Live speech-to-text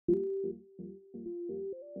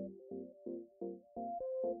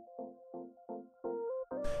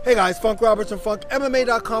Hey guys, Funk Roberts from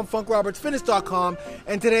FunkMMA.com, FunkRobertsFitness.com,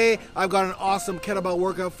 and today I've got an awesome kettlebell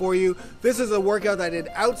workout for you. This is a workout that I did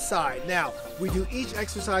outside. Now, we do each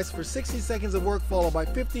exercise for 60 seconds of work followed by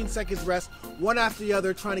 15 seconds rest, one after the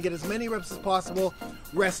other, trying to get as many reps as possible.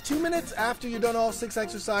 Rest 2 minutes after you've done all 6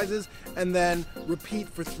 exercises, and then repeat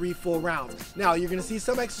for 3 full rounds. Now, you're gonna see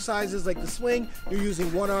some exercises like the swing, you're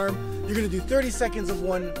using one arm. You're gonna do 30 seconds of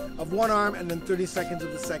one arm and then 30 seconds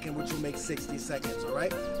of the second, which will make 60 seconds, all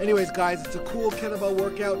right? Anyways, guys, it's a cool kettlebell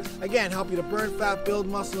workout. Again, help you to burn fat, build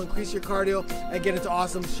muscle, increase your cardio, and get into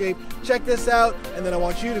awesome shape. Check this out, and then I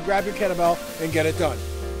want you to grab your kettlebell and get it done.